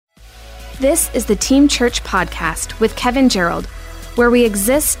This is the Team Church Podcast with Kevin Gerald, where we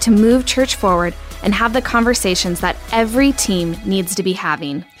exist to move church forward and have the conversations that every team needs to be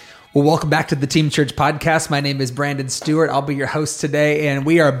having. Well, welcome back to the Team Church Podcast. My name is Brandon Stewart. I'll be your host today, and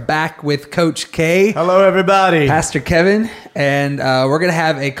we are back with Coach K. Hello, everybody. Pastor Kevin, and we're going to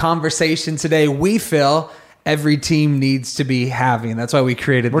have a conversation today we feel every team needs to be having. That's why we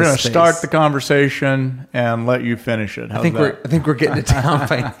created We're this going to start the conversation and let you finish it. I think we're getting it down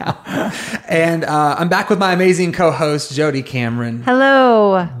by now. And I'm back with my amazing co-host, Jody Cameron.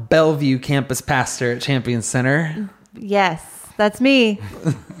 Hello. Bellevue campus pastor at Champion Center. Yes, that's me.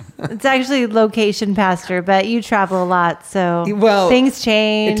 It's actually location pastor, but you travel a lot, so things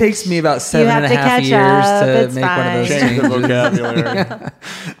change. It takes me about 7.5 years to make one of those change the vocabulary. Yeah.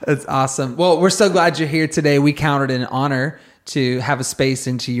 That's awesome. Well, we're so glad you're here today. We count it an honor to have a space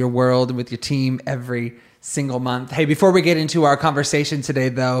into your world and with your team every single month. Hey, before we get into our conversation today,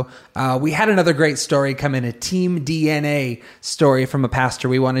 though, we had another great story come in, a Team DNA story from a pastor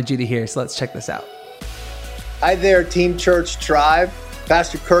we wanted you to hear. So let's check this out. Hi there, Team Church Tribe.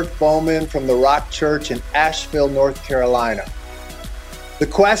 Pastor Kirk Bowman from the Rock Church in Asheville, North Carolina. The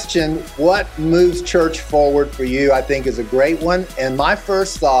question, what moves church forward for you, I think is a great one. And my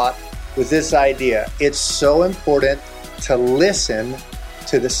first thought was this idea. It's so important to listen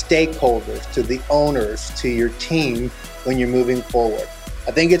to the stakeholders, to the owners, to your team when you're moving forward.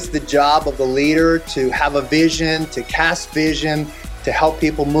 I think it's the job of the leader to have a vision, to cast vision, to help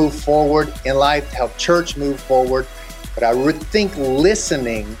people move forward in life, to help church move forward. But I would think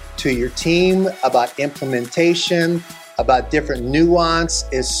listening to your team about implementation, about different nuance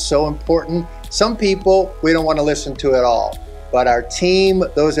is so important. Some people we don't want to listen to at all. But our team,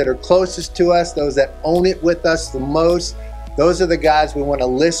 those that are closest to us, those that own it with us the most, those are the guys we want to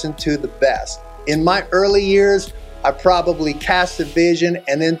listen to the best. In my early years, I probably cast a vision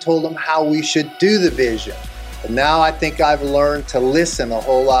and then told them how we should do the vision. But now I think I've learned to listen a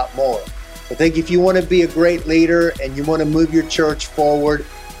whole lot more. I think if you want to be a great leader and you want to move your church forward,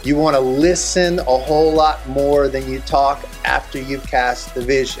 you want to listen a whole lot more than you talk after you've cast the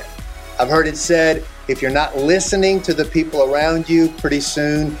vision. I've heard it said, if you're not listening to the people around you, pretty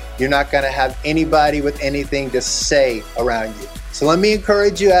soon you're not going to have anybody with anything to say around you. So let me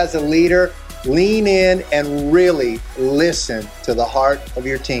encourage you as a leader, lean in and really listen to the heart of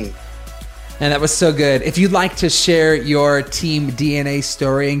your team. And that was so good. If you'd like to share your Team DNA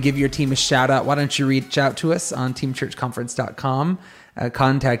story and give your team a shout out, why don't you reach out to us on teamchurchconference.com.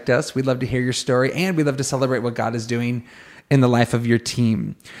 Contact us. We'd love to hear your story, and we'd love to celebrate what God is doing in the life of your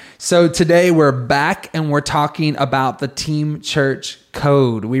team. So today we're back and we're talking about the Team Church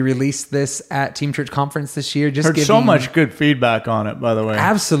Code. We released this at Team Church Conference this year. Heard so much good feedback on it, by the way.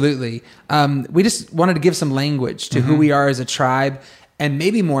 Absolutely. We just wanted to give some language to who we are as a tribe, and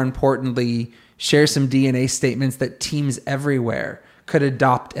maybe more importantly, share some DNA statements that teams everywhere could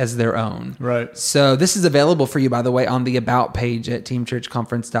adopt as their own. Right. So this is available for you, by the way, on the About page at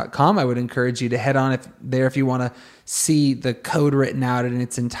teamchurchconference.com. I would encourage you to head on if you want to see the code written out in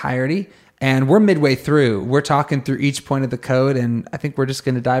its entirety. And we're midway through. We're talking through each point of the code, and I think we're just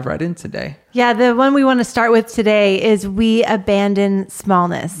going to dive right in today. Yeah, the one we want to start with today is we abandon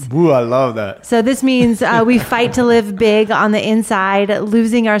smallness. Ooh, I love that. So this means we fight to live big on the inside,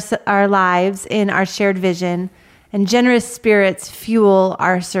 losing our lives in our shared vision, and generous spirits fuel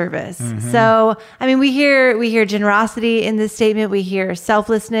our service. So, I mean, we hear generosity in this statement. We hear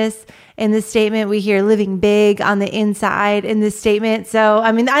selflessness in this statement. We hear living big on the inside in this statement. So,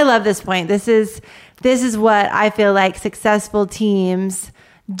 I mean, I love this point. This is what I feel like successful teams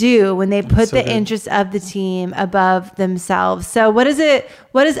do when they put the interests of the team above themselves. So what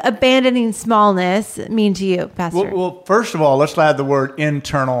does abandoning smallness mean to you, Pastor? Well, first of all, let's add the word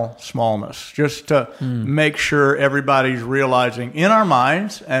internal smallness, just to make sure everybody's realizing in our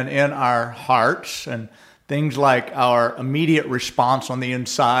minds and in our hearts, and things like our immediate response on the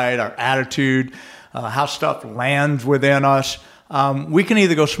inside, our attitude, how stuff lands within us. We can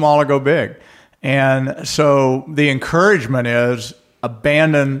either go small or go big. And so the encouragement is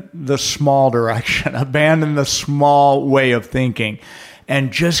abandon the small direction, abandon the small way of thinking,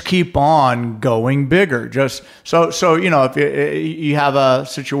 and just keep on going bigger. Just so if you have a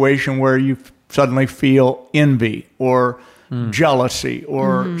situation where you suddenly feel envy or jealousy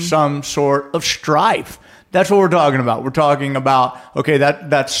or some sort of strife, that's what we're talking about. We're talking about, okay,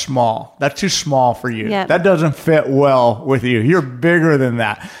 that's small. That's too small for you. Yep. That doesn't fit well with you. You're bigger than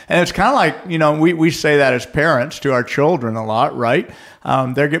that. And it's kind of like, we say that as parents to our children a lot, right?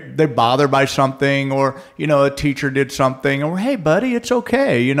 They're bothered by something, or, a teacher did something, or, hey, buddy, it's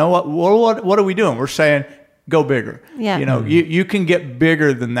okay. You know what are we doing? We're saying, go bigger. Yeah. You can get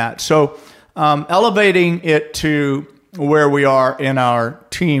bigger than that. So elevating it to where we are in our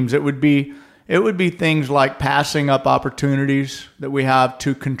teams, it would be things like passing up opportunities that we have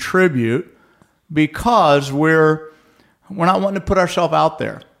to contribute because we're not wanting to put ourselves out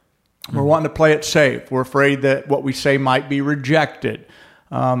there. We're wanting to play it safe. We're afraid that what we say might be rejected.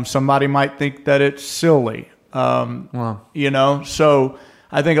 Somebody might think that it's silly. So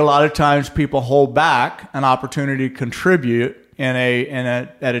I think a lot of times people hold back an opportunity to contribute at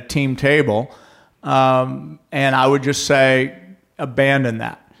a team table. And I would just say, abandon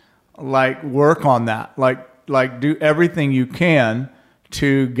that. Like, work on that. Like do everything you can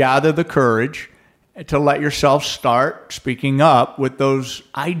to gather the courage to let yourself start speaking up with those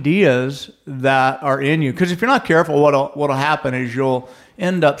ideas that are in you. Because if you're not careful, what'll happen is you'll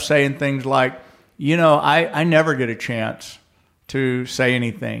end up saying things like, I never get a chance to say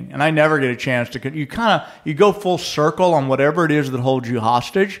anything, and I never get a chance to. You go full circle on whatever it is that holds you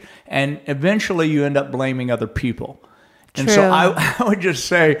hostage, and eventually you end up blaming other people. And True. so I would just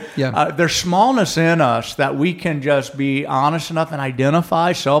say there's smallness in us that we can just be honest enough and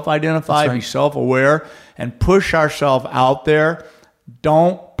self-identify, be self-aware, and push ourselves out there.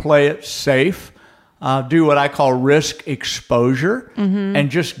 Don't play it safe. Do what I call risk exposure,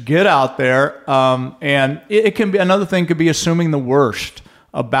 and just get out there. And it can be, another thing could be assuming the worst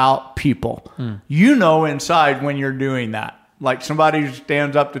about people. Inside when you're doing that. Like somebody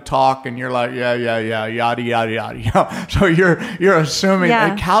stands up to talk and you're like, yeah, yada, yada, yada. So you're assuming,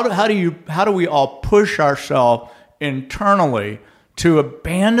 like, how do we all push ourselves internally to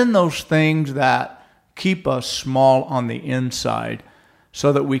abandon those things that keep us small on the inside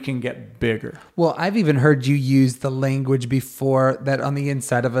so that we can get bigger? Well, I've even heard you use the language before that on the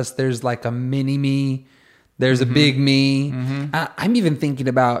inside of us, there's like a mini me, there's a big me. I'm even thinking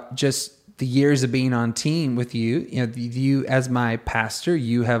about just the years of being on team with you. You as my pastor,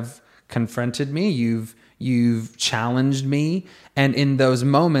 you have confronted me, you've challenged me, and in those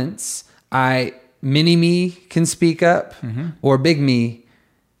moments, mini me can speak up, or big me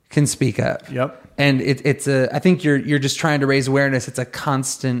can speak up. Yep. And I think you're just trying to raise awareness. It's a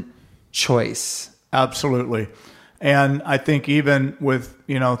constant choice. Absolutely. And I think even with,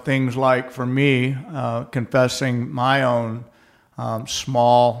 things like, for me, confessing my own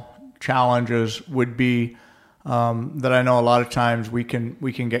small challenges would be that I know a lot of times we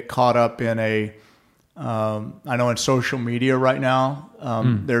can get caught up in I know in social media right now,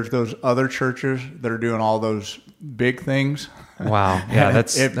 there's those other churches that are doing all those big things. Wow. Yeah,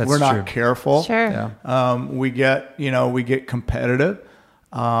 that's we're not careful. Sure. Yeah. We get competitive.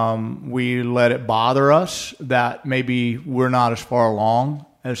 We let it bother us that maybe we're not as far along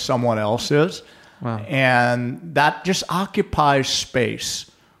as someone else is. Wow. And that just occupies space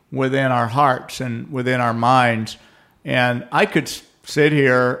within our hearts and within our minds. And I could sit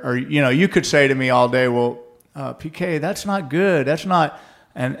here, or, you could say to me all day, well, PK, that's not good. That's not,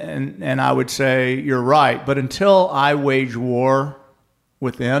 and I would say, you're right. But until I wage war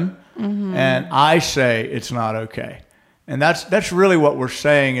within, and I say it's not okay. And that's really what we're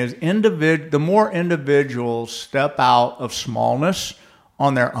saying is the more individuals step out of smallness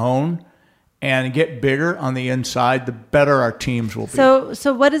on their own and get bigger on the inside, the better our teams will be. So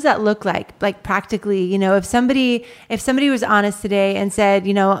what does that look like? Like practically, if somebody was honest today and said,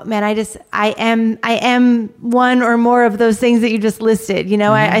 man, I am one or more of those things that you just listed.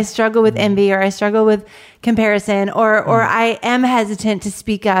 I struggle with envy, or I struggle with comparison, or I am hesitant to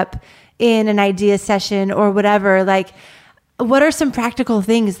speak up in an idea session or whatever. Like, what are some practical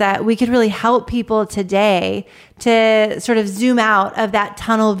things that we could really help people today to sort of zoom out of that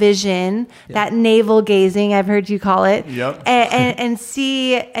tunnel vision, that navel gazing, I've heard you call it, and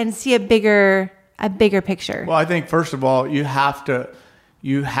see a bigger picture? Well, I think first of all, you have to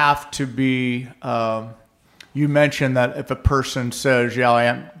be. You mentioned that if a person says, "Yeah, I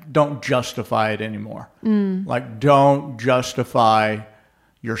am," don't justify it anymore. Like, don't justify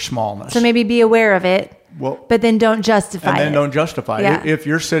your smallness. So maybe be aware of it. Well, but then don't justify it. And then don't justify Yeah. it. If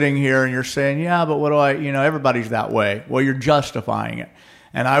you're sitting here and you're saying, yeah, but what do everybody's that way. Well, you're justifying it.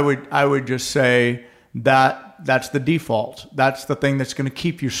 And I would just say that's the default. That's the thing that's going to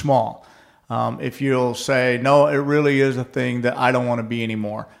keep you small. If you'll say, no, it really is a thing that I don't want to be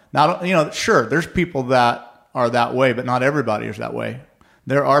anymore. Now, sure, there's people that are that way, but not everybody is that way.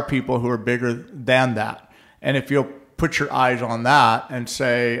 There are people who are bigger than that. And if you'll put your eyes on that and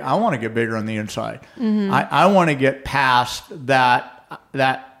say, I want to get bigger on the inside. I want to get past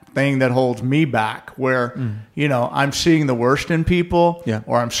that thing that holds me back, where I'm seeing the worst in people,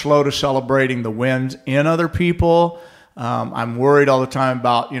 or I'm slow to celebrating the wins in other people. I'm worried all the time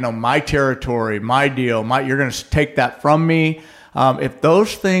about, my territory, my deal, you're going to take that from me. If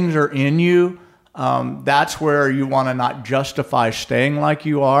those things are in you, that's where you want to not justify staying like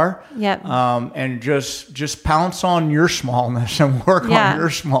you are. Yep. And just pounce on your smallness and work on your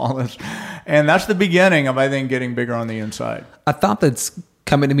smallness. And that's the beginning of, I think, getting bigger on the inside. A thought that's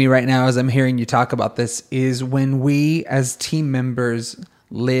coming to me right now as I'm hearing you talk about this is when we as team members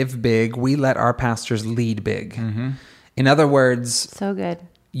live big, we let our pastors lead big. Mm-hmm. In other words, so good.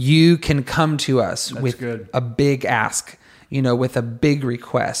 You can come to us with good. a big ask, with a big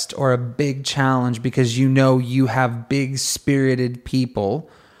request or a big challenge because you have big spirited people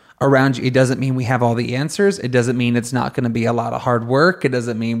around you. It doesn't mean we have all the answers. It doesn't mean it's not going to be a lot of hard work. It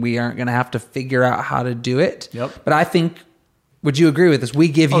doesn't mean we aren't going to have to figure out how to do it. Yep. But I think, would you agree with this? We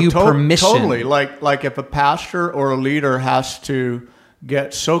give you permission. Totally. Like if a pastor or a leader has to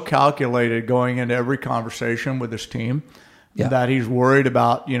get so calculated going into every conversation with his team that he's worried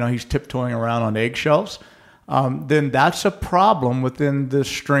about, he's tiptoeing around on eggshells, then that's a problem within the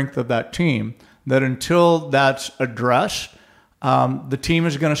strength of that team, that until that's addressed, the team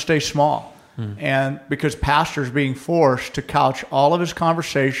is going to stay small. And because pastor's being forced to couch all of his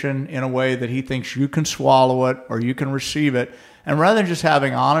conversation in a way that he thinks you can swallow it or you can receive it, and rather than just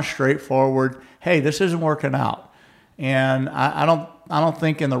having honest, straightforward, hey, this isn't working out, and I don't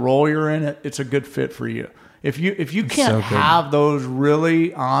think in the role you're in, it's a good fit for you. If you can't have those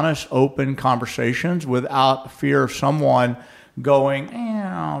really honest, open conversations without fear of someone going,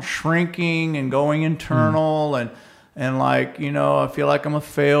 shrinking and going internal and like, I feel like I'm a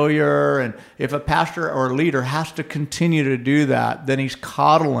failure. And if a pastor or a leader has to continue to do that, then he's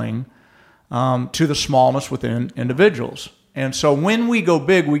coddling to the smallness within individuals. And so when we go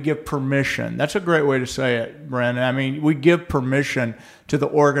big, we give permission. That's a great way to say it, Brandon. I mean, we give permission to the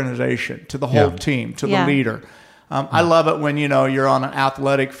organization, to the whole team, to the leader. I love it when, you're on an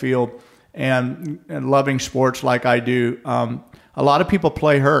athletic field and loving sports like I do. A lot of people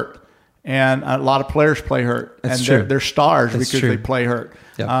play hurt, and a lot of players play hurt. That's and true. They're stars That's because true. they play hurt.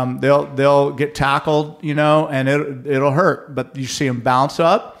 Yep. They'll get tackled, and it'll hurt, but you see them bounce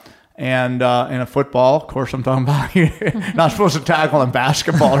up. And in a football, of course, I'm talking about you're not supposed to tackle in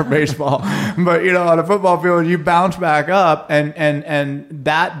basketball or baseball, but on a football field, you bounce back up, and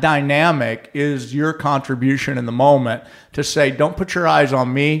that dynamic is your contribution in the moment to say, don't put your eyes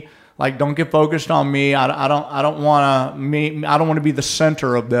on me, like don't get focused on me. I don't want to be the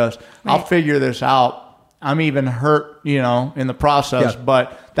center of this. Right. I'll figure this out. I'm even hurt, in the process,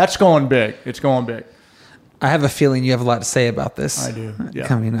 but that's going big. It's going big. I have a feeling you have a lot to say about this. I do. Yeah.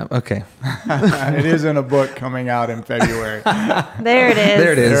 Coming up. Okay. It is in a book coming out in February. There it is.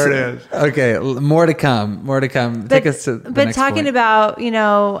 There it is. There it is. Okay. More to come. Take us to the next talking point. about,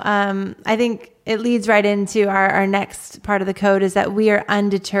 I think it leads right into our next part of the code is that we are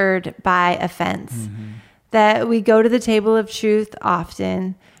undeterred by offense. Mm-hmm. That we go to the table of truth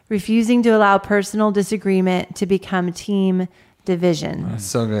often, refusing to allow personal disagreement to become team division. Oh,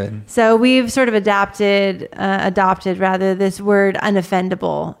 so good. So we've sort of adopted this word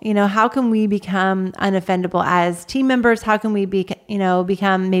unoffendable. How can we become unoffendable as team members? How can we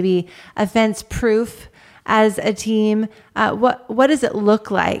become maybe offense proof as a team? What does it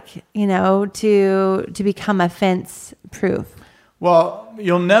look like, to become offense proof? Well,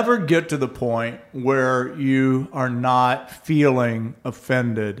 you'll never get to the point where you are not feeling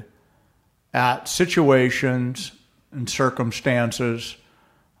offended at situations and circumstances.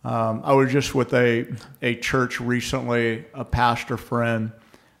 I was just with a church recently, a pastor friend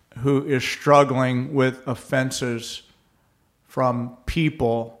who is struggling with offenses from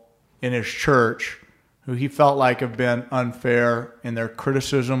people in his church who he felt like have been unfair in their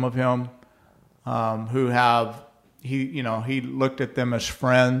criticism of him, he looked at them as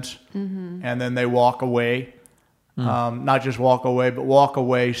friends, and then they walk away. Not just walk away, but walk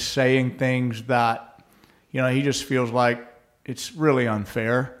away saying things that he just feels like it's really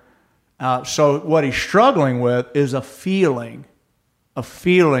unfair. So what he's struggling with is a feeling of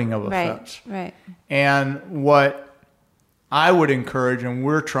offense. Right. And what I would encourage, and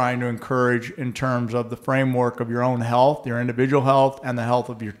we're trying to encourage in terms of the framework of your own health, your individual health, and the health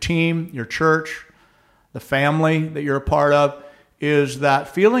of your team, your church, the family that you're a part of, is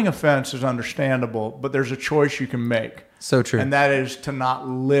that feeling offense is understandable, but there's a choice you can make. So true. And that is to not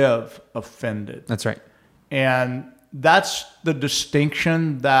live offended. That's right. And that's the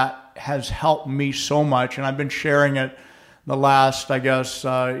distinction that has helped me so much. And I've been sharing it the last,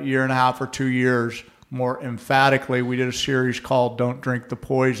 year and a half or 2 years more emphatically. We did a series called Don't Drink the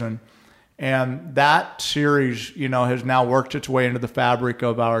Poison. And that series, has now worked its way into the fabric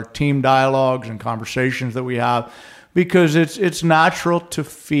of our team dialogues and conversations that we have. because it's natural to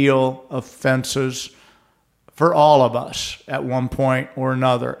feel offenses for all of us at one point or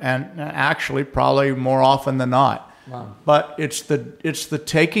another, and actually probably more often than not. Wow. But it's the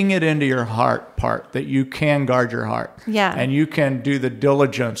taking it into your heart part that you can guard your heart. Yeah. And you can do the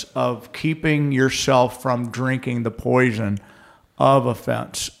diligence of keeping yourself from drinking the poison of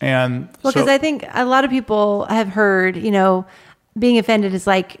offense. And Well, because I think a lot of people have heard, being offended is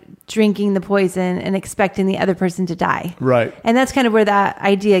like drinking the poison and expecting the other person to die. Right. And that's kind of where that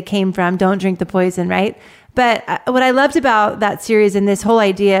idea came from. Don't drink the poison, right? But what I loved about that series and this whole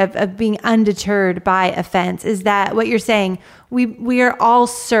idea of being undeterred by offense is that what you're saying, we are all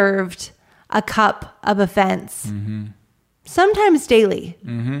served a cup of offense, sometimes daily,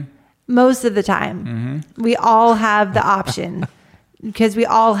 most of the time. We all have the option because we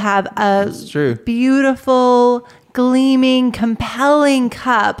all have a beautiful, gleaming, compelling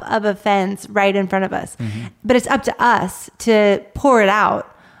cup of offense right in front of us. But it's up to us to pour it out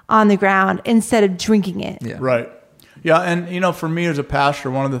on the ground instead of drinking it. Yeah. Right. Yeah. And, for me as a pastor,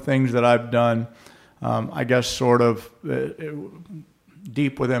 one of the things that I've done, I guess sort of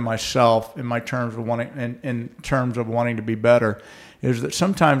deep within myself in terms of wanting to be better, is that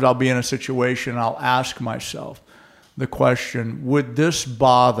sometimes I'll be in a situation, I'll ask myself the question, would this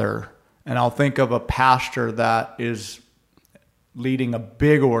bother, and I'll think of a pastor that is leading a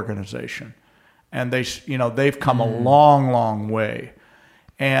big organization and they've come a long, long way.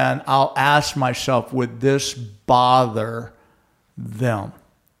 And I'll ask myself, would this bother them,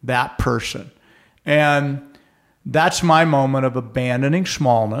 that person? And that's my moment of abandoning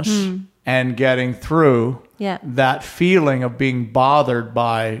smallness and getting through that feeling of being bothered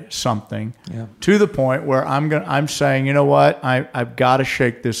by something to the point where I'm saying, you know what, I've got to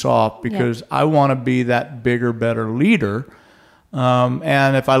shake this off because I want to be that bigger, better leader.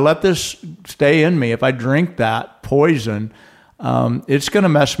 And if I let this stay in me, if I drink that poison, it's going to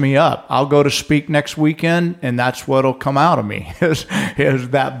mess me up. I'll go to speak next weekend, and that's what'll come out of me is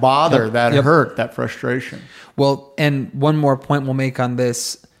that bother, that hurt, that frustration. Well, and one more point we'll make on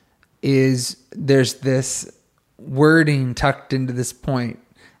this is there's this wording tucked into this point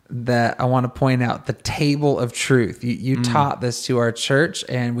that I want to point out, the table of truth. You taught this to our church,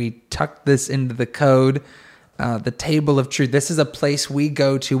 and we tucked this into the code. The table of truth. This is a place we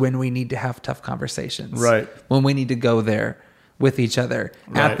go to when we need to have tough conversations. Right. When we need to go there with each other.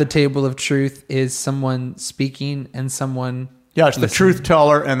 Right. At the table of truth is someone speaking and someone it's the listening. truth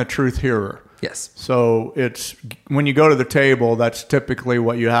teller and the truth hearer. Yes. So it's when you go to the table, that's typically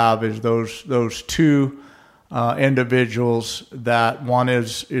what you have is those two individuals that one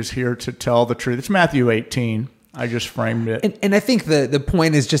is here to tell the truth. It's Matthew 18. I just framed it. And I think the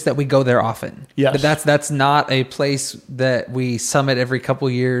point is just that we go there often. Yes. But that's not a place that we summit every couple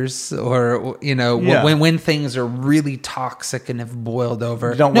years or, when things are really toxic and have boiled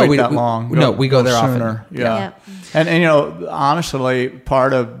over. Don't wait that long. We go there sooner. often. Yeah. And honestly,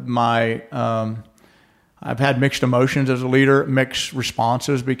 part of my, I've had mixed emotions as a leader, mixed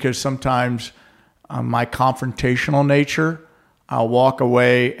responses, because sometimes my confrontational nature, I'll walk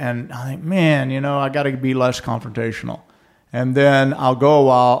away and I think, man, I got to be less confrontational. And then I'll go a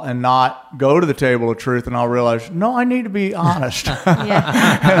while and not go to the table of truth, and I'll realize, no, I need to be honest. And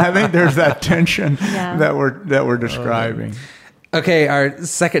I think there's that tension that we're describing. Okay, our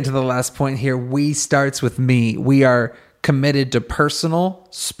second to the last point here, we starts with me. We are committed to personal,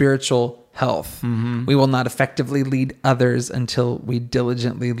 spiritual health. We will not effectively lead others until we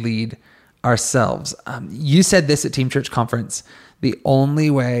diligently lead ourselves. You said this at Team Church Conference. The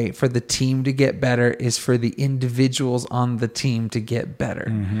only way for the team to get better is for the individuals on the team to get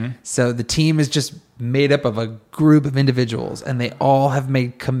better. So the team is just made up of a group of individuals, and they all have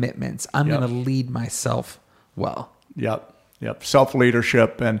made commitments. I'm going to lead myself well. Yep.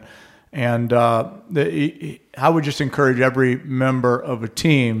 Self-leadership. And I would just encourage every member of a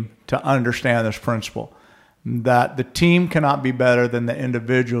team to understand this principle, that the team cannot be better than the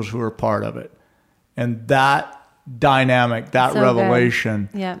individuals who are part of it. And that dynamic, that revelation,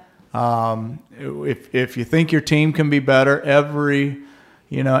 if you think your team can be better, every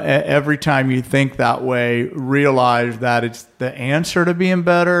time you think that way, realize that it's the answer to being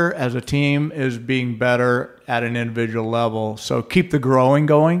better as a team is being better at an individual level. So keep the growing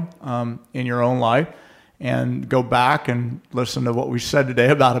going in your own life, and go back and listen to what we said today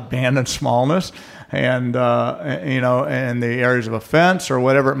about abandoned smallness and and the areas of offense or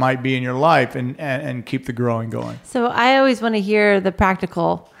whatever it might be in your life, and keep the growing going. So I always want to hear the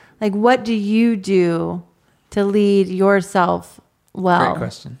practical, like, what do you do to lead yourself well? Great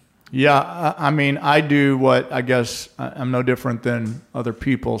question. Yeah, I do what I guess I'm no different than other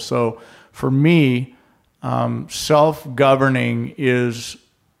people. So for me, self-governing is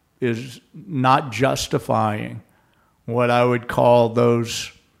not justifying what I would call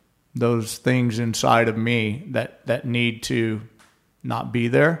those things inside of me that need to not be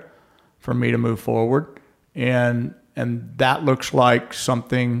there for me to move forward. And that looks like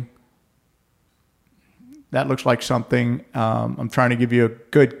something. I'm trying to give you a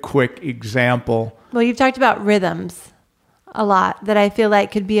good, quick example. Well, you've talked about rhythms a lot that I feel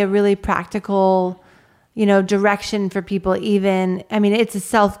like could be a really practical, direction for people. Even, I mean, it's a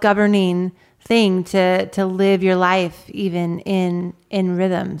self-governing thing to live your life even in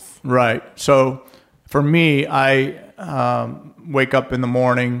rhythms. Right. So for me, I wake up in the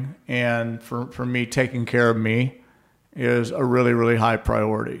morning, and for me, taking care of me is a really, really high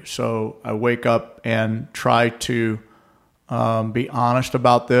priority. So I wake up and try to be honest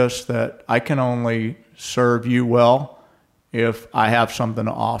about this, that I can only serve you well if I have something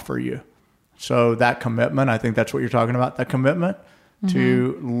to offer you. So that commitment, I think that's what you're talking about, that commitment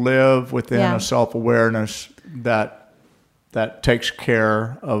to live within a self-awareness that takes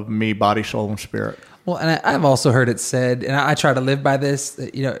care of me, body, soul, and spirit. Well, and I've also heard it said, and I try to live by this,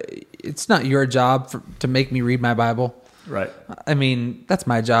 that, it's not your job to make me read my Bible. Right. I mean, that's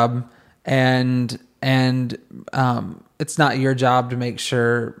my job. And it's not your job to make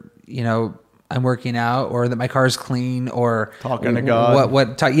sure, I'm working out or that my car's clean or talking to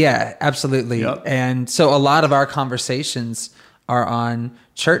God. Yeah, absolutely. Yep. And so a lot of our conversations are on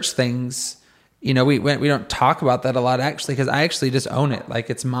church things. We don't talk about that a lot actually, because I actually just own it. Like,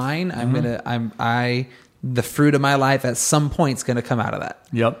 it's mine. The fruit of my life at some point is going to come out of that.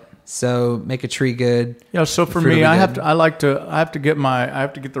 Yep. So make a tree good. Yeah. So for me, I have to get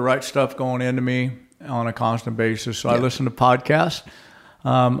the right stuff going into me on a constant basis. So I listen to podcasts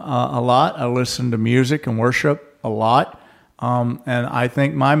a lot. I listen to music and worship a lot. And I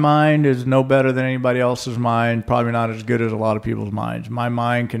think my mind is no better than anybody else's mind. Probably not as good as a lot of people's minds. My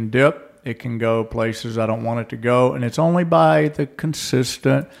mind can dip. It can go places I don't want it to go. And it's only by the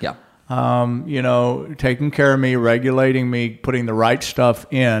consistent, taking care of me, regulating me, putting the right stuff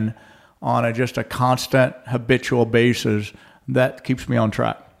in on just a constant habitual basis that keeps me on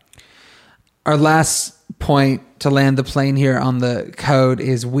track. Our last point to land the plane here on the code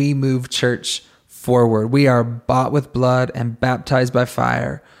is we move church forward. We are bought with blood and baptized by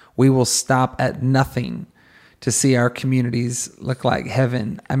fire. We will stop at nothing to see our communities look like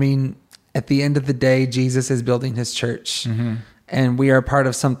heaven. I mean, at the end of the day, Jesus is building his church, and we are part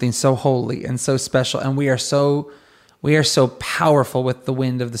of something so holy and so special. And we are so powerful with the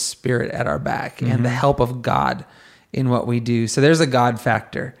wind of the Spirit at our back and the help of God in what we do. So there's a God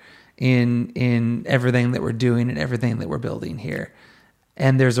factor in everything that we're doing and everything that we're building here.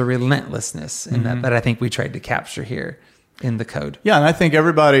 And there's a relentlessness in that I think we tried to capture here in the code. Yeah, and I think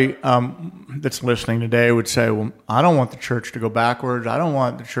everybody that's listening today would say, well, I don't want the church to go backwards. I don't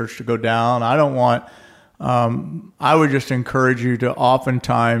want the church to go down. I don't want... I would just encourage you to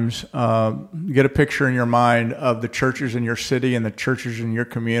oftentimes get a picture in your mind of the churches in your city and the churches in your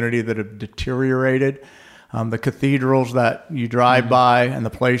community that have deteriorated. The cathedrals that you drive by and the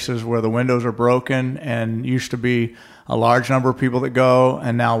places where the windows are broken and used to be a large number of people that go,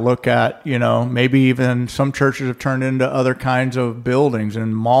 and now look at, maybe even some churches have turned into other kinds of buildings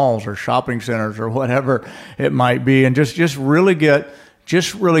and malls or shopping centers or whatever it might be, and just really get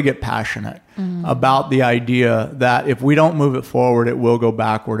passionate about the idea that if we don't move it forward, it will go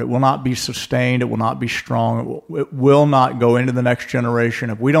backward. It will not be sustained. It will not be strong. It will not go into the next generation.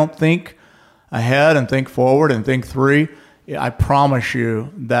 If we don't think ahead and think forward and think through, I promise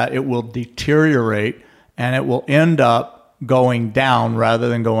you that it will deteriorate and it will end up going down rather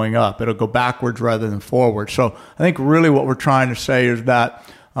than going up. It'll go backwards rather than forward. So I think really what we're trying to say is that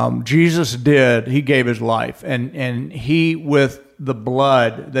Jesus he gave his life, and he, with the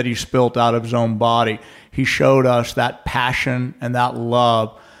blood that he spilt out of his own body, he showed us that passion and that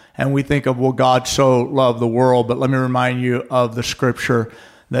love. And we think of, well, God so loved the world, but let me remind you of the scripture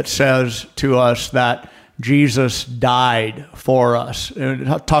that says to us that Jesus died for us.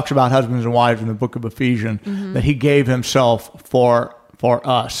 It talks about husbands and wives in the book of Ephesians, that he gave himself for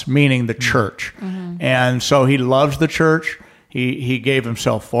us, meaning the church. And so he loves the church. He gave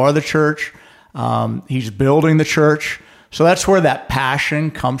himself for the church. He's building the church. So that's where that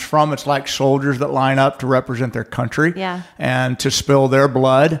passion comes from. It's like soldiers that line up to represent their country and to spill their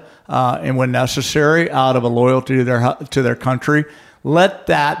blood, and when necessary, out of a loyalty to their country. Let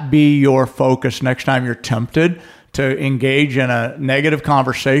that be your focus next time you're tempted to engage in a negative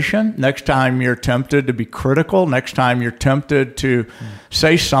conversation, next time you're tempted to be critical, next time you're tempted to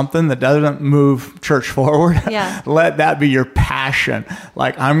say something that doesn't move church forward, let that be your passion.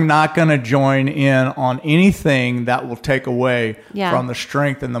 Like, I'm not going to join in on anything that will take away from the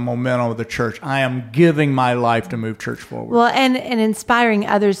strength and the momentum of the church. I am giving my life to move church forward. Well, and inspiring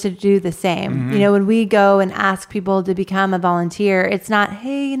others to do the same. You know, when we go and ask people to become a volunteer, it's not,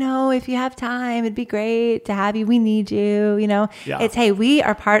 hey, you know, if you have time, it'd be great to have you. We need you, you know. It's, hey, we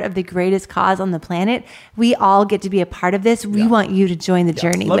are part of the greatest cause on the planet. We all get to be a part of this. We want you to join the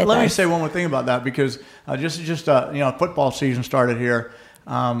journey with us. Let me say one more thing about that, because football season started here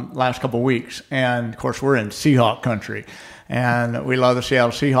last couple of weeks, and of course we're in Seahawk country, and we love the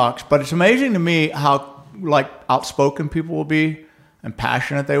Seattle Seahawks. But it's amazing to me how outspoken people will be and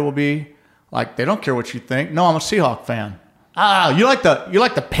passionate they will be. Like, they don't care what you think. No, I'm a Seahawk fan. You like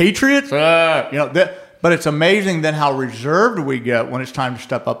the Patriots? But it's amazing then how reserved we get when it's time to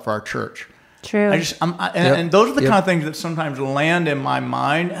step up for our church. True. And those are the kind of things that sometimes land in my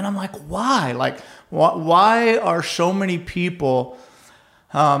mind, and I'm like, why? Like, why are so many people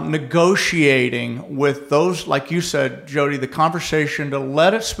negotiating with those, like you said, Jody, the conversation to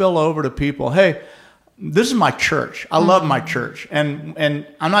let it spill over to people? Hey, this is my church. I love my church, and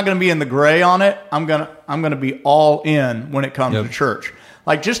I'm not going to be in the gray on it. I'm gonna be all in when it comes to church.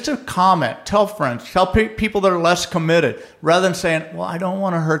 Like, just to comment, tell friends, tell people that are less committed, rather than saying, well, I don't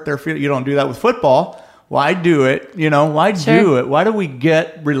want to hurt their feelings. You don't do that with football. Why do it? You know, why do it? Why do we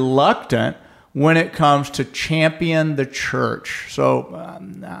get reluctant when it comes to champion the church? So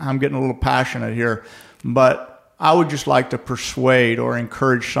I'm getting a little passionate here, but I would just like to persuade or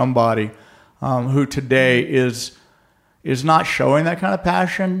encourage somebody who today is not showing that kind of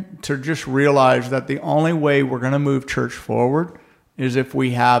passion to just realize that the only way we're going to move church forward is if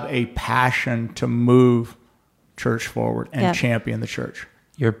we have a passion to move church forward and champion the church.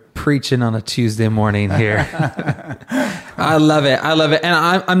 You're preaching on a Tuesday morning here. I love it. And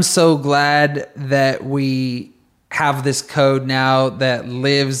I'm so glad that we have this code now that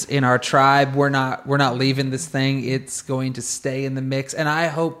lives in our tribe. We're not leaving this thing. It's going to stay in the mix. And I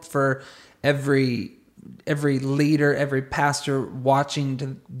hope for every leader, every pastor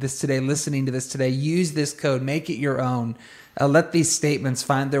watching this today, listening to this today, use this code, make it your own. Let these statements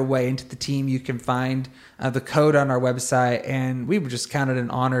find their way into the team. You can find the code on our website, and we would just count it an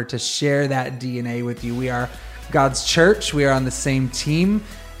honor to share that DNA with you. We are God's church. We are on the same team,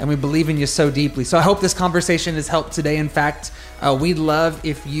 and we believe in you so deeply. So I hope this conversation has helped today. In fact, we'd love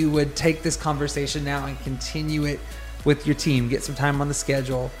if you would take this conversation now and continue it with your team. Get some time on the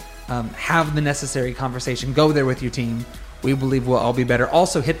schedule. Have the necessary conversation. Go there with your team. We believe we'll all be better.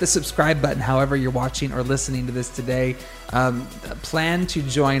 Also, hit the subscribe button however you're watching or listening to this today. Plan to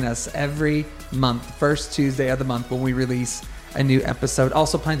join us every month, first Tuesday of the month, when we release a new episode.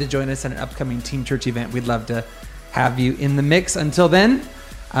 Also, plan to join us at an upcoming Team Church event. We'd love to have you in the mix. Until then,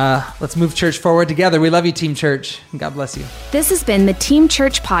 let's move church forward together. We love you, Team Church. God bless you. This has been the Team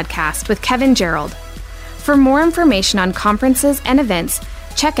Church Podcast with Kevin Gerald. For more information on conferences and events,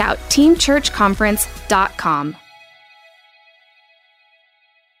 check out teamchurchconference.com.